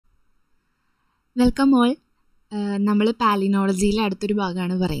Welcome all. നമ്മൾ പാലിനോളജിയിലെ അടുത്തൊരു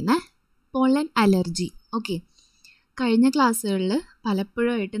ഭാഗമാണ് പറയുന്നത് പോളൻ അലർജി. ഓക്കെ, കഴിഞ്ഞ ക്ലാസ്സുകളിൽ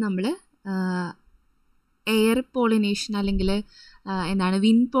പലപ്പോഴായിട്ട് നമ്മൾ എയർ പോളിനേഷൻ അല്ലെങ്കിൽ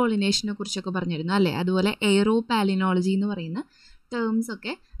വിൻ പോളിനേഷനെ കുറിച്ചൊക്കെ പറഞ്ഞിരുന്നു അല്ലേ. അതുപോലെ എയറോ പാലിനോളജി എന്ന് പറയുന്ന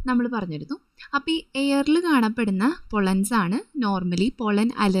ടേംസൊക്കെ നമ്മൾ പറഞ്ഞിരുന്നു. അപ്പോൾ ഈ എയറിൽ കാണപ്പെടുന്ന പൊളൻസാണ് നോർമലി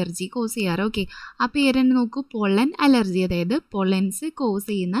പൊളൻ അലർജി കോസ് ചെയ്യാറ്. ഓക്കെ, ആ പേര് തന്നെ നോക്കൂ, പൊളൻ അലർജി, അതായത് പൊളൻസ് കോസ്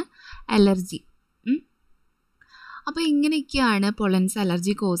ചെയ്യുന്ന അലർജി. അപ്പോൾ ഇങ്ങനെയൊക്കെയാണ് പൊളൻസ്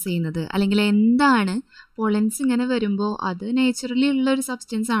അലർജി കോസ് ചെയ്യുന്നത്. അല്ലെങ്കിൽ എന്താണ് പൊളൻസ് ഇങ്ങനെ വരുമ്പോൾ അത് നേച്ചുറലി ഉള്ളൊരു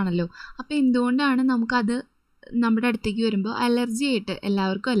സബ്സ്റ്റൻസ് ആണല്ലോ. അപ്പോൾ എന്തുകൊണ്ടാണ് നമുക്കത് നമ്മുടെ അടുത്തേക്ക് വരുമ്പോൾ അലർജി ആയിട്ട്,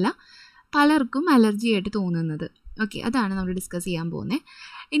 എല്ലാവർക്കും അല്ല പലർക്കും അലർജി ആയിട്ട് തോന്നുന്നത്? ഓക്കെ, അതാണ് നമ്മൾ ഡിസ്കസ് ചെയ്യാൻ പോകുന്നത്.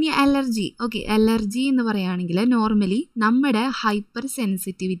 ഇനി അലർജി. ഓക്കെ, അലർജി എന്ന് പറയുകയാണെങ്കിൽ നോർമലി നമ്മുടെ ഹൈപ്പർ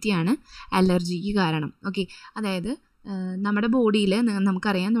സെൻസിറ്റിവിറ്റിയാണ് അലർജിക്ക് കാരണം. ഓക്കെ, അതായത് നമ്മുടെ ബോഡിയിൽ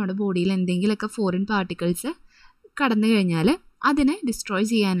നമുക്കറിയാം, നമ്മുടെ ബോഡിയിൽ എന്തെങ്കിലുമൊക്കെ ഫോറിൻ പാർട്ടിക്കിൾസ് കടന്നു കഴിഞ്ഞാൽ അതിനെ ഡിസ്ട്രോയ്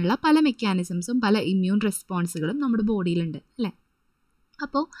ചെയ്യാനുള്ള പല മെക്കാനിസംസും പല ഇമ്മ്യൂൺ റെസ്പോൺസുകളും നമ്മുടെ ബോഡിയിലുണ്ട് അല്ലേ.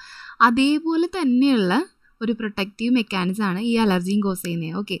 അപ്പോൾ അതേപോലെ തന്നെയുള്ള ഒരു പ്രൊട്ടക്റ്റീവ് മെക്കാനിസമാണ് ഈ അലർജിയും കോസ്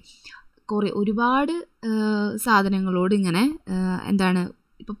ചെയ്യുന്നത്. ഓക്കെ, ഒരുപാട് സാധനങ്ങളോട് ഇങ്ങനെ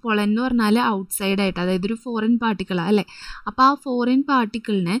ഇപ്പോൾ പൊളൻ എന്ന് പറഞ്ഞാൽ ഔട്ട്സൈഡായിട്ട്, അതായത് ഒരു ഫോറിൻ പാർട്ടിക്കിളാണ് അല്ലേ. അപ്പോൾ ആ ഫോറിൻ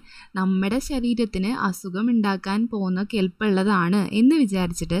പാർട്ടിക്കിളിനെ നമ്മുടെ ശരീരത്തിന് അസുഖം ഉണ്ടാക്കാൻ പോകുന്ന കെൽപ്പുള്ളതാണ് എന്ന്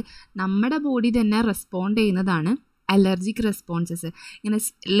വിചാരിച്ചിട്ട് നമ്മുടെ ബോഡി തന്നെ റെസ്പോണ്ട് ചെയ്യുന്നതാണ് അലർജിക് റെസ്പോൺസസ്. ഇങ്ങനെ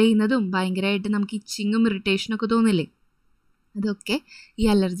ചെയ്യുന്നതും ഭയങ്കരമായിട്ട് നമുക്ക് ഇച്ചിങ്ങും ഇറിറ്റേഷനൊക്കെ തോന്നില്ലേ, അതൊക്കെ ഈ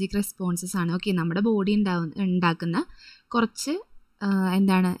അലർജിക് റെസ്പോൺസസ് ആണ്. ഓക്കെ, നമ്മുടെ ബോഡി ഉണ്ടാക്കുന്ന കുറച്ച്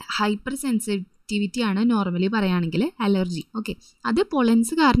ഹൈപ്പർ സെൻസിറ്റിവിറ്റിയാണ് നോർമലി പറയുകയാണെങ്കിൽ അലർജി. ഓക്കെ, അത്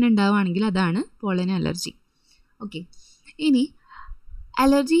പൊളൻസ് കാരണം ഉണ്ടാവുകയാണെങ്കിൽ അതാണ് പൊളൻ അലർജി. ഓക്കെ, ഇനി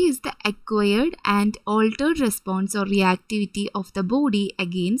allergy is the acquired and altered response or reactivity of the body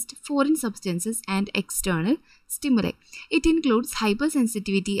against foreign substances and external stimuli. It includes hyper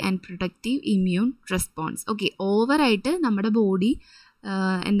sensitivity and protective immune response. Okay, ഓവറായിട്ട് നമ്മുടെ body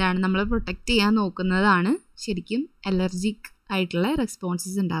നമ്മളെ protect ചെയ്യാൻ നോക്കുന്നതാണ് ശരിക്കും allergic ആയിട്ടുള്ള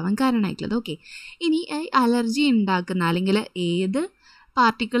responses ഉണ്ടാവാൻ കാരണമായിട്ടുള്ളത്. Okay, ഇനി allergy ഉണ്ടാക്കുന്ന അല്ലെങ്കിൽ ഏത്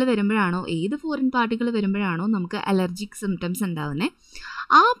പാർട്ടിക്കിൾ വരുമ്പോഴാണോ, ഏത് ഫോറിൻ പാർട്ടിക്കിൾ വരുമ്പോഴാണോ നമുക്ക് അലർജിക് സിംറ്റംസ് ഉണ്ടാവുന്നത്,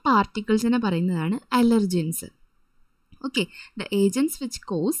 ആ പാർട്ടിക്കിൾസിനെ പറയുന്നതാണ് allergens. Okay, the agents which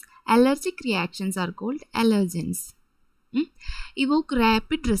cos allergic reactions are called allergens. Evoque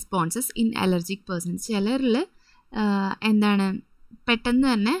rapid responses in allergic persons. ചിലരിൽ പെട്ടെന്ന്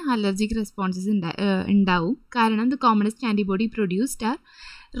തന്നെ അലർജിക് റെസ്പോൺസസ് ഉണ്ടാവും. കാരണം the commonest antibody produced R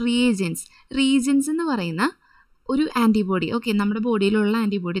regions എന്ന് പറയുന്ന ഒരു ആൻറ്റിബോഡി. ഓക്കെ, നമ്മുടെ ബോഡിയിലുള്ള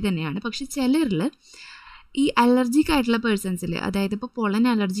ആൻറ്റിബോഡി തന്നെയാണ്. പക്ഷെ ചിലരിൽ ഈ അലർജിക് ആയിട്ടുള്ള പേഴ്സൺസിൽ, അതായത് ഇപ്പോൾ പൊളൻ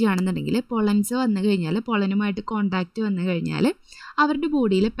അലർജി ആണെന്നുണ്ടെങ്കിൽ പൊളൻസ് വന്നു കഴിഞ്ഞാൽ, പൊളനുമായിട്ട് കോണ്ടാക്റ്റ് വന്നു കഴിഞ്ഞാൽ അവരുടെ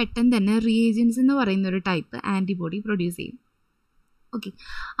ബോഡിയിൽ പെട്ടെന്ന് തന്നെ റിയേജൻസ് എന്ന് പറയുന്ന ഒരു ടൈപ്പ് ആൻറ്റിബോഡി പ്രൊഡ്യൂസ് ചെയ്യും. ഓക്കെ,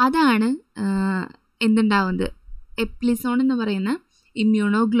 അതാണ് എന്തുണ്ടാവുന്നത്, എപ്ലിസോൺ എന്ന് പറയുന്ന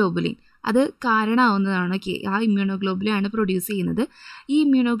ഇമ്മ്യൂണോഗ്ലോബുലിൻ, അത് കാരണമാവുന്നതാണ്. ഓക്കെ, ആ ഇമ്മ്യൂണോഗ്ലോബുലിൻ ആണ് പ്രൊഡ്യൂസ് ചെയ്യുന്നത്. ഈ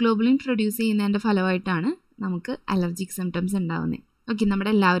ഇമ്മ്യൂണോഗ്ലോബുലിൻ പ്രൊഡ്യൂസ് ചെയ്യുന്നതിൻ്റെ ഫലമായിട്ടാണ് നമുക്ക് അലർജിക് സിംറ്റംസ് ഉണ്ടാവുന്നത്. ഓക്കെ,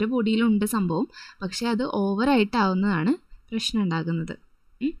 നമ്മുടെ എല്ലാവരുടെ ബോഡിയിലും ഉണ്ട് സംഭവം, പക്ഷേ അത് ഓവറായിട്ടാവുന്നതാണ് പ്രശ്നം ഉണ്ടാകുന്നത്.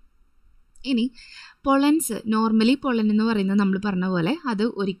 ഇനി പൊളൻസ്, നോർമലി പൊളൻ എന്ന് പറയുന്നത് നമ്മൾ പറഞ്ഞ പോലെ അത്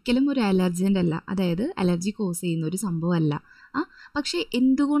ഒരിക്കലും ഒരു അലർജൻ്റ് അല്ല, അതായത് അലർജി കോസ് ചെയ്യുന്ന ഒരു സംഭവമല്ല. പക്ഷേ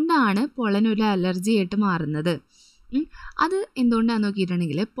എന്തുകൊണ്ടാണ് പൊളൻ ഒരു അലർജി ആയിട്ട് മാറുന്നത്? അത് എന്തുകൊണ്ടാണെന്ന്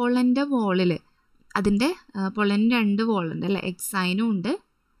നോക്കിയിട്ടുണ്ടെങ്കിൽ പൊളൻ്റെ വോളിൽ, അതിൻ്റെ പൊളൻ 2 വോളുണ്ട് അല്ലേ, എക്സൈനും ഉണ്ട്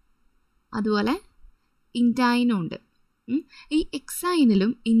അതുപോലെ ഇൻറ്റൈനും ഉണ്ട്. ഈ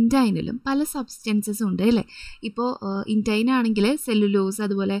എക്സൈനിലും ഇൻറ്റൈനിലും പല സബ്സ്റ്റൻസസ് ഉണ്ട് അല്ലേ. ഇപ്പോൾ ഇൻറ്റൈനാണെങ്കിൽ സെല്ലുലോസ്,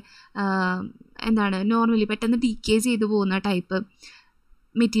 അതുപോലെ നോർമലി പെട്ടെന്ന് ഡീക്കേ ചെയ്തു പോകുന്ന ടൈപ്പ്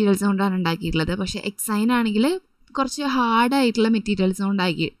മെറ്റീരിയൽസ് കൊണ്ടാണ് ഉണ്ടാക്കിയിട്ടുള്ളത്. പക്ഷേ എക്സൈനാണെങ്കിൽ കുറച്ച് ഹാർഡായിട്ടുള്ള മെറ്റീരിയൽസ്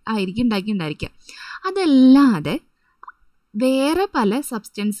കൊണ്ടായിരിക്കും ഉണ്ടാക്കിയിട്ടുണ്ടായിരിക്കുക. അതല്ലാതെ വേറെ പല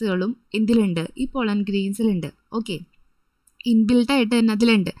സബ്സ്റ്റൻസുകളും എന്തിലുണ്ട്, ഈ പൊളൻ ഗ്രെയിൻസിലുണ്ട്. ഓക്കെ, ഇൻബിൽട്ടായിട്ട് തന്നെ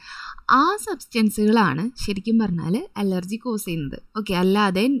അതിലുണ്ട്. ആ സബ്സ്റ്റൻസുകളാണ് ശരിക്കും പറഞ്ഞാൽ അലർജി കോസ് ചെയ്യുന്നത്. ഓക്കെ,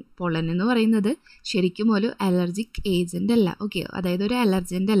 അല്ലാതെ പൊളൻ എന്ന് പറയുന്നത് ശരിക്കും ഒരു അലർജിക് ഏജൻ്റ് അല്ല. ഓക്കെ, അതായത് ഒരു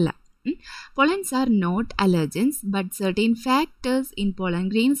അലർജൻ്റ് അല്ല. പൊളൻസ് are not allergens but certain factors in pollen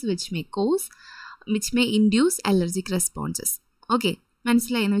grains which may induce allergic responses. Okay,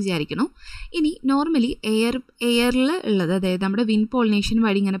 മനസ്സിലായെന്ന് വിചാരിക്കണു. ഇനി നോർമലി എയറിൽ ഉള്ളത്, അതായത് നമ്മുടെ വിൻ പോളിനേഷൻ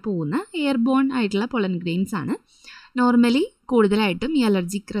വഴി ഇങ്ങനെ പോകുന്ന എയർബോൺ ആയിട്ടുള്ള പൊളൻ ഗ്രെയിൻസ് ആണ് നോർമലി കൂടുതലായിട്ടും ഈ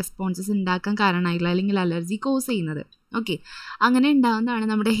അലർജിക് റെസ്പോൺസസ് ഉണ്ടാക്കാൻ കാരണമായിട്ടുള്ള, അല്ലെങ്കിൽ അലർജി കോസ് ചെയ്യുന്നത്. ഓക്കെ, അങ്ങനെ ഉണ്ടാകുന്നതാണ്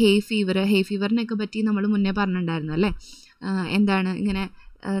നമ്മുടെ ഹേ ഫീവറിനൊക്കെ പറ്റി നമ്മൾ മുന്നേ പറഞ്ഞിട്ടുണ്ടായിരുന്നു അല്ലേ. ഇങ്ങനെ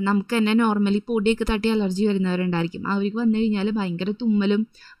നമുക്ക് തന്നെ നോർമലി പൊടിയൊക്കെ തട്ടി അലർജി വരുന്നവരുണ്ടായിരിക്കും. അവർക്ക് വന്നു കഴിഞ്ഞാൽ ഭയങ്കര തുമ്മലും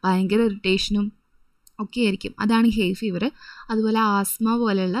ഭയങ്കര ഇറിറ്റേഷനും ഒക്കെ ആയിരിക്കും. അതാണ് ഹേ ഫീവർ. അതുപോലെ ആസ്മ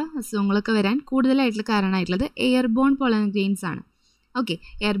പോലെയുള്ള അസുഖങ്ങളൊക്കെ വരാൻ കൂടുതലായിട്ടുള്ള കാരണമായിട്ടുള്ളത് എയർബോൺ പോളൻ ഗ്രെയിൻസ് ആണ്. Okay,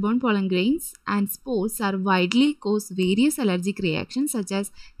 airborne pollen grains and spores are widely cos various allergic reactions such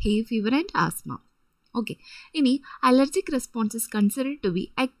as hay fever and asthma. Okay, ഇനി allergic response is considered to B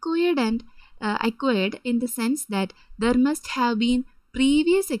acquired in the sense that there must have been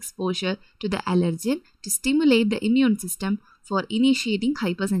previous exposure to the allergen to stimulate the immune system for initiating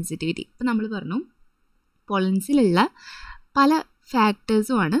hypersensitivity. ഇപ്പോൾ നമ്മൾ പറഞ്ഞു പൊളൻസിലുള്ള പല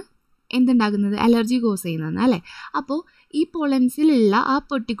ഫാക്ടേഴ്സുമാണ് എന്തുണ്ടാകുന്നത്, allergy cos ചെയ്യുന്നതെന്ന് അല്ലേ. അപ്പോൾ ഈ പൊളൻസിലുള്ള ആ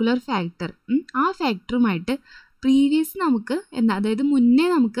പെർട്ടിക്കുലർ ഫാക്ടർ, ആ ഫാക്ടറുമായിട്ട് പ്രീവിയസ് നമുക്ക് എന്താ, അതായത് മുന്നേ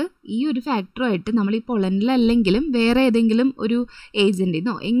നമുക്ക് ഈ ഒരു ഫാക്ടറുമായിട്ട് നമ്മൾ ഈ പൊളനിലല്ലെങ്കിലും വേറെ ഏതെങ്കിലും ഒരു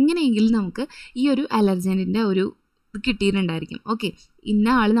ഏജൻറ്റിന്നോ എങ്ങനെയെങ്കിലും നമുക്ക് ഈ ഒരു അലർജൻറ്റിൻ്റെ ഒരു ഇത് കിട്ടിയിട്ടുണ്ടായിരിക്കും. ഓക്കെ, ഇന്ന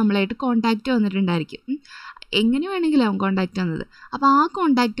ആൾ നമ്മളായിട്ട് കോണ്ടാക്റ്റ് വന്നിട്ടുണ്ടായിരിക്കും, എങ്ങനെ വേണമെങ്കിലും ആവും കോണ്ടാക്റ്റ് വന്നത്. അപ്പോൾ ആ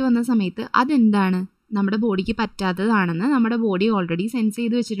കോണ്ടാക്റ്റ് വന്ന സമയത്ത് അതെന്താണ്, നമ്മുടെ ബോഡിക്ക് പറ്റാത്തതാണെന്ന് നമ്മുടെ ബോഡി ഓൾറെഡി സെൻസ്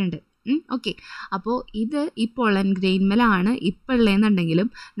ചെയ്ത് വെച്ചിട്ടുണ്ട്. ഓക്കെ, അപ്പോൾ ഇത് ഈ പൊളൻ ഗ്രെയിൻമേലാണ് ഇപ്പോൾ ഉള്ളതെന്നുണ്ടെങ്കിലും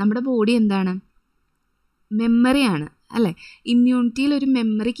നമ്മുടെ ബോഡി എന്താണ്, മെമ്മറിയാണ് അല്ലേ, ഇമ്മ്യൂണിറ്റിയിൽ ഒരു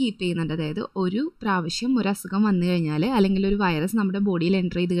മെമ്മറി കീപ്പ് ചെയ്യുന്നുണ്ട്. അതായത് ഒരു പ്രാവശ്യം ഒരു അസുഖം വന്നു കഴിഞ്ഞാൽ അല്ലെങ്കിൽ ഒരു വൈറസ് നമ്മുടെ ബോഡിയിൽ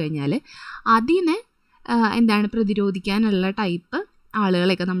എൻ്റർ ചെയ്ത് കഴിഞ്ഞാൽ അതിനെ എന്താണ് പ്രതിരോധിക്കാനുള്ള ടൈപ്പ്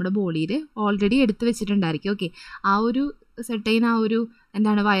ആളുകളെയൊക്കെ നമ്മുടെ ബോഡിയിൽ ഓൾറെഡി എടുത്തു വെച്ചിട്ടുണ്ടായിരിക്കും. ഓക്കെ, ആ ഒരു സെർട്ടൈൻ ആ ഒരു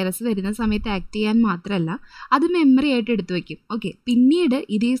എന്താണ് വൈറസ് വരുന്ന സമയത്ത് ആക്ട് ചെയ്യാൻ മാത്രമല്ല അത് മെമ്മറി ആയിട്ട് എടുത്തു വയ്ക്കും. ഓക്കെ, പിന്നീട്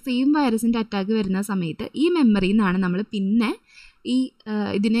ഇതേ സെയിം വൈറസിൻ്റെ അറ്റാക്ക് വരുന്ന സമയത്ത് ഈ മെമ്മറിയിൽ നിന്നാണ് നമ്മൾ പിന്നെ ഈ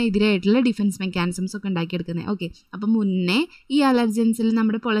ഇതിനെതിരായിട്ടുള്ള ഡിഫൻസ് മെക്കാനിസംസ് ഒക്കെ ഉണ്ടാക്കിയെടുക്കുന്നത്. ഓക്കെ, അപ്പം മുന്നേ ഈ അലർജൻസിൽ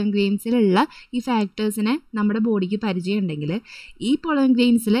നമ്മുടെ പൊളൻ ഗ്രെയിൻസിലുള്ള ഈ ഫാക്ടേഴ്സിനെ നമ്മുടെ ബോഡിക്ക് പരിചയം ഉണ്ടെങ്കിൽ ഈ പൊളൻ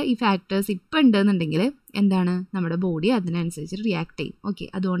ഗ്രെയിൻസിൽ ഈ ഫാക്ടേഴ്സ് ഇപ്പം ഉണ്ടെന്നുണ്ടെങ്കിൽ എന്താണ്, നമ്മുടെ ബോഡി അതിനനുസരിച്ച് റിയാക്ട് ചെയ്യും. ഓക്കെ,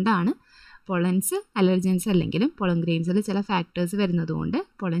 അതുകൊണ്ടാണ് പൊളൻസ് അലർജൻസ് അല്ലെങ്കിലും പൊളൻ ഗ്രെയിൻസിൽ ചില ഫാക്ടേഴ്സ് വരുന്നത് കൊണ്ട്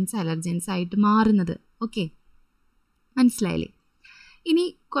പൊളൻസ് അലർജൻസ് ആയിട്ട് മാറുന്നത്. ഓക്കെ, മനസ്സിലായില്ലേ? ഇനി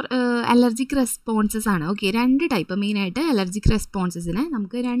അലർജിക് റെസ്പോൺസസ് ആണ്. ഓക്കെ, 2 ടൈപ്പ് മെയിനായിട്ട് അലർജിക് റെസ്പോൺസസിനെ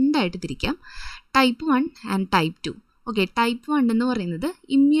നമുക്ക് 2ആയിട്ട് തിരിക്കാം, type 1 and type 2. Okay, type 1 എന്ന് പറയുന്നത്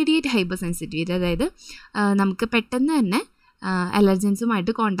ഇമ്മീഡിയറ്റ് ഹൈപ്പർ സെൻസിറ്റിവിറ്റി, അതായത് നമുക്ക് പെട്ടെന്ന് തന്നെ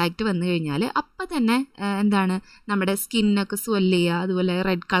അലർജൻസുമായിട്ട് കോണ്ടാക്റ്റ് വന്നു കഴിഞ്ഞാൽ അപ്പം തന്നെ എന്താണ് നമ്മുടെ സ്കിന്നൊക്കെ സ്വെല്ല് ചെയ്യുക, അതുപോലെ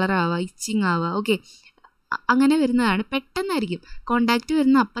റെഡ് കളർ ആവുക, ഇച്ചിങ് ആവുക. ഓക്കെ, അങ്ങനെ വരുന്നതാണ്, പെട്ടെന്നായിരിക്കും കോണ്ടാക്റ്റ്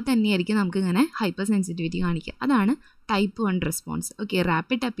വരുന്ന അപ്പം തന്നെയായിരിക്കും നമുക്കിങ്ങനെ ഹൈപ്പർ സെൻസിറ്റിവിറ്റി കാണിക്കുക. അതാണ് type 1 response. Okay,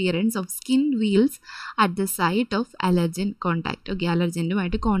 rapid appearance of skin wheels at the site of allergen contact. Okay,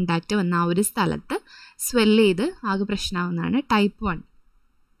 അലർജൻറ്റുമായിട്ട് contact വന്ന ആ ഒരു സ്ഥലത്ത് സ്വെല്ല് ചെയ്ത് ആകെ പ്രശ്നമാവുന്നതാണ് ടൈപ്പ് 1.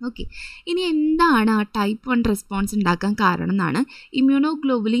 ഓക്കെ, ഇനി എന്താണ് ആ ടൈപ്പ് 1 റെസ്പോൺസ് ഉണ്ടാക്കാൻ കാരണം എന്നാണ്,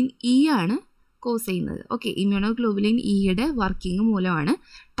 ഇമ്മ്യൂണോഗ്ലോബുലിൻ ഇ ആണ് കോസ് ചെയ്യുന്നത്. ഓക്കെ, ഇമ്മ്യൂണോഗ്ലോബുലിൻ ഇയുടെ വർക്കിംഗ് മൂലമാണ്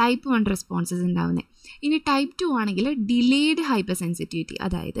ടൈപ്പ് 1 റെസ്പോൺസസ് ഉണ്ടാവുന്നത്. ഇനി ടൈപ്പ് 2 ആണെങ്കിൽ ഡിലേഡ് ഹൈപ്പർ സെൻസിറ്റിവിറ്റി,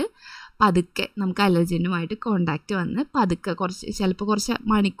 അതായത് പതുക്കെ നമുക്ക് അലർജനുമായിട്ട് കോണ്ടാക്റ്റ് വന്ന് പതുക്കെ ചിലപ്പോൾ കുറച്ച്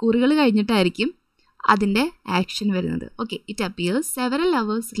മണിക്കൂറുകൾ കഴിഞ്ഞിട്ടായിരിക്കും അതിൻ്റെ ആക്ഷൻ വരുന്നത്. Okay, it appears several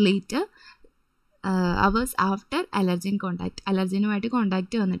hours after allergen contact. അലർജനുമായിട്ട്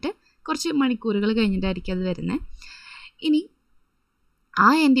contact വന്നിട്ട് കുറച്ച് മണിക്കൂറുകൾ കഴിഞ്ഞിട്ടായിരിക്കും അത് വരുന്നത്. ഇനി ആ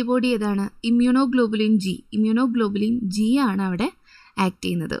ആൻറ്റിബോഡി ഏതാണ്, ഇമ്മ്യൂണോഗ്ലോബുലിൻ ജി ആണ് അവിടെ ആക്ട്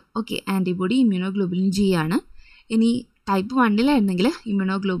ചെയ്യുന്നത്. ഓക്കെ, ആൻറ്റിബോഡി ഇമ്മ്യൂണോഗ്ലോബുലിൻ ജി ആണ്. ഇനി ടൈപ്പ് 1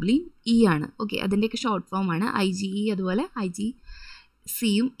 ഇമ്മ്യൂണോഗ്ലോബുലിൻ ഇ ആണ്. ഓക്കെ, അതിൻ്റെയൊക്കെ ഷോർട്ട് ഫോമാണ് IgE, അതുപോലെ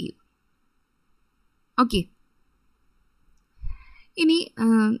IgCയും ഇ. ഓക്കെ, ഇനി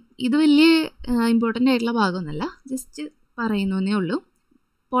ഇത് വലിയ ഇമ്പോർട്ടൻ്റ് ആയിട്ടുള്ള ഭാഗമൊന്നുമല്ല, ജസ്റ്റ് പറയുന്നേ ഉള്ളൂ.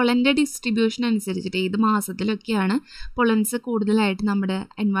 പൊളൻ്റെ ഡിസ്ട്രിബ്യൂഷൻ അനുസരിച്ചിട്ട് ഏത് മാസത്തിലൊക്കെയാണ് പൊളൻസ് കൂടുതലായിട്ട് നമ്മുടെ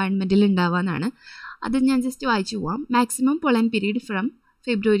എൻവയൺമെൻറ്റിൽ ഉണ്ടാവാന്നാണ്. അത് ഞാൻ ജസ്റ്റ് വായിച്ചു പോവാം. Maximum pollen period from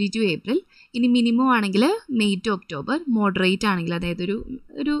February to April. ഇനി മിനിമം ആണെങ്കിൽ മെയ് ടു ഒക്ടോബർ. മോഡറേറ്റ് ആണെങ്കിൽ, അതായത്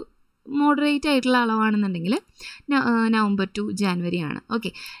ഒരു മോഡറേറ്റ് ആയിട്ടുള്ള അളവാണെന്നുണ്ടെങ്കിൽ നവംബർ ടു ജാനുവരി ആണ്.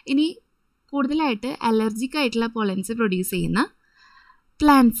 ഓക്കെ, ഇനി കൂടുതലായിട്ട് അലർജിക് ആയിട്ടുള്ള പൊളൻസ് പ്രൊഡ്യൂസ് ചെയ്യുന്ന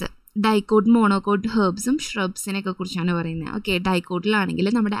പ്ലാന്റ്സ് ഡൈക്കോട്ട്, മോണോക്കോട്ട് ഹെർബ്സും ഷ്രബ്സിനെയൊക്കെ കുറിച്ചാണ് പറയുന്നത്. ഓക്കെ, ഡൈക്കോട്ടിലാണെങ്കിൽ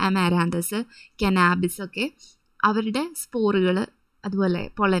നമ്മുടെ അമാരാന്തസ്, കനാബിസ് ഒക്കെ അവരുടെ സ്പോറുകൾ അതുപോലെ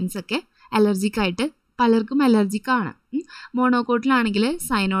പൊളൻസൊക്കെ അലർജിക്കായിട്ട് പലർക്കും അലർജിക്കാണ്. മോണോക്കോട്ടിലാണെങ്കിൽ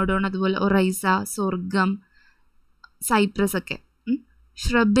സൈനോഡോൺ, അതുപോലെ ഒറൈസ, സോർഗം, സൈപ്രസ് ഒക്കെ.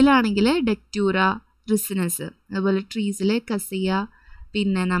 ഷ്രബിലാണെങ്കിൽ ഡെക്റ്റൂറ, റിസിനസ്, അതുപോലെ ട്രീസിൽ കസിയ,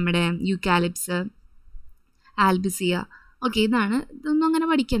 പിന്നെ നമ്മുടെ യൂക്കാലിപ്സ്, ആൽബിസിയ. ഓക്കെ, ഇതൊന്നും അങ്ങനെ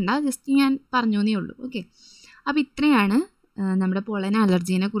പഠിക്കണ്ട, ജസ്റ്റ് ഞാൻ പറഞ്ഞേ ഉള്ളൂ. ഓക്കെ, അപ്പോൾ ഇത്രയാണ് നമ്മുടെ പൊളൻ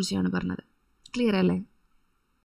അലർജീനെ കുറിച്ചാണ് പറഞ്ഞത്. ക്ലിയർ അല്ലേ?